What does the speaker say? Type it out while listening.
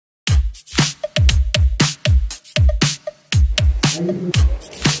Oh,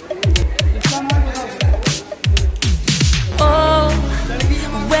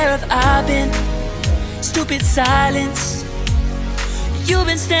 where have I been? Stupid silence. You've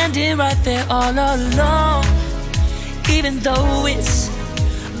been standing right there all along, even though it's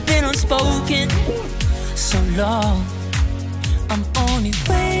been unspoken so long. I'm only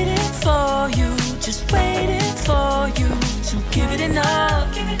waiting for you, just waiting for you to give it enough.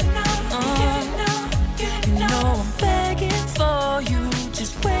 You know I'm begging for you,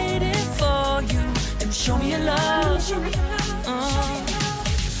 just waiting for you to show me your love. Cause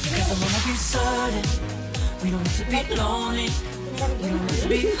I wanna be certain we don't need to be lonely, we don't need to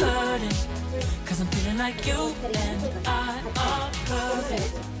be hurting. Cause I'm feeling like you and I are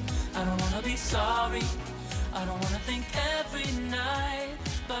perfect. I don't wanna be sorry, I don't wanna think every night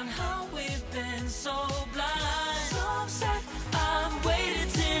about how we've been so blind. So upset, I'm waiting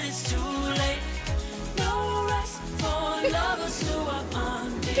till it's too late. No rest for lovers who are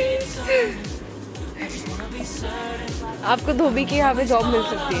undetermined. I just wanna be certain. आपको धोबी की यहाँ पे job मिल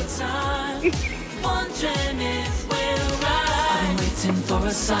सकती है. Wondering if we're right. I've been waiting for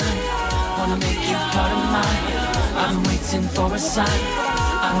a sign, wanna make you part of mine. I've been waiting for a sign,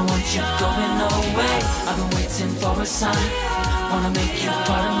 I don't want you going away. I've been waiting for a sign, wanna make you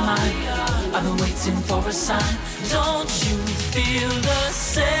part of mine. I've been waiting for a sign. Don't you feel the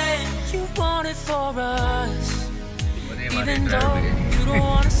same? You want it for us, even though you don't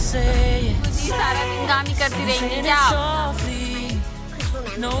wanna say it. सारा दिन काम ही करती रहेंगी क्या?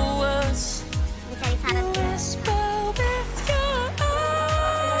 No words.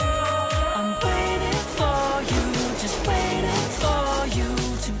 I'm waiting for you, just waiting for you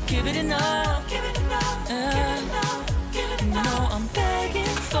to give it enough. No, I'm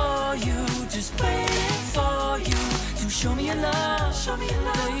begging for you, just waiting for you to show me your love,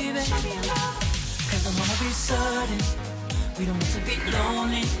 baby. Cause I wanna be certain we don't need to be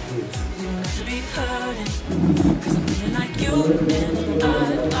lonely, we don't need to be hurting. Cause I'm feeling like you and I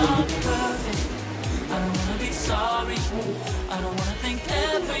are perfect. I don't wanna be sorry, I don't wanna think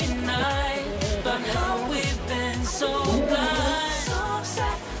every night about how we've been so blind. So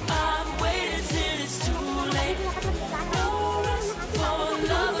upset, I'm waiting till it's too late. No rest for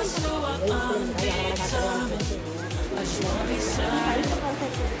lovers who are undetermined. I just wanna be certain,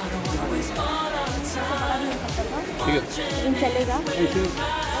 I don't wanna waste all our time. चलेगा?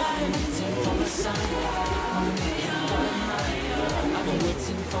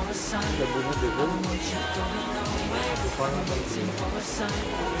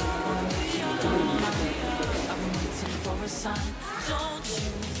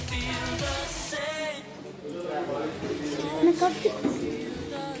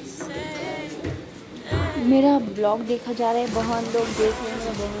 मेरा blog देखा जा रहा है, बहन लोग देख रहे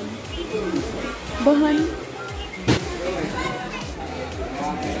हैं. बहन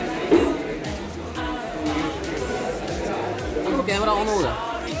कैमरा ऑन होगा.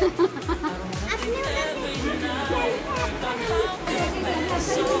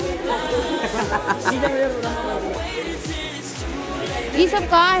 ये सब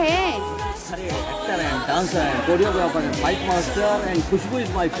कहाँ है? अरे actor and dancer and choreographer and fight master and Khushboo is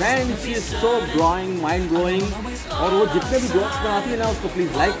my friend. She is so blowing, mind blowing. और वो जितने भी ब्लॉग्स बनाती है ना, उसको प्लीज़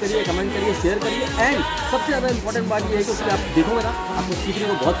लाइक करिए, कमेंट करिए, शेयर करिए. एंड सबसे ज़्यादा इंपॉर्टेंट बात ये है कि उसको आप देखोगे ना, आपको सीखने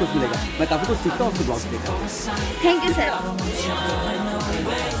को बहुत कुछ मिलेगा. मैं काफ़ी कुछ सीखता हूँ उसके ब्लॉग्स देखकर. Thank you sir.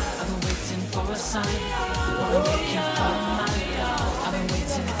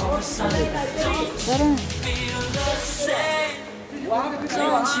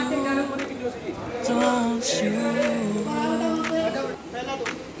 Don't you?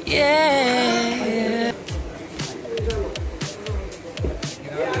 Yeah.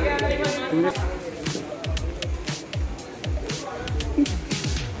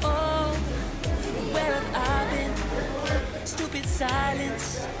 Oh, where have I been? Stupid silence.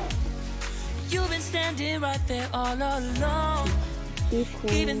 You've been standing right there all along,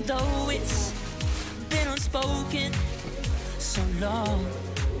 even though it's been unspoken so long.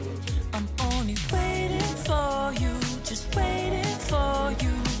 I'm only waiting for you, just waiting for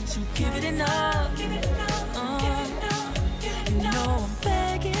you to give it enough.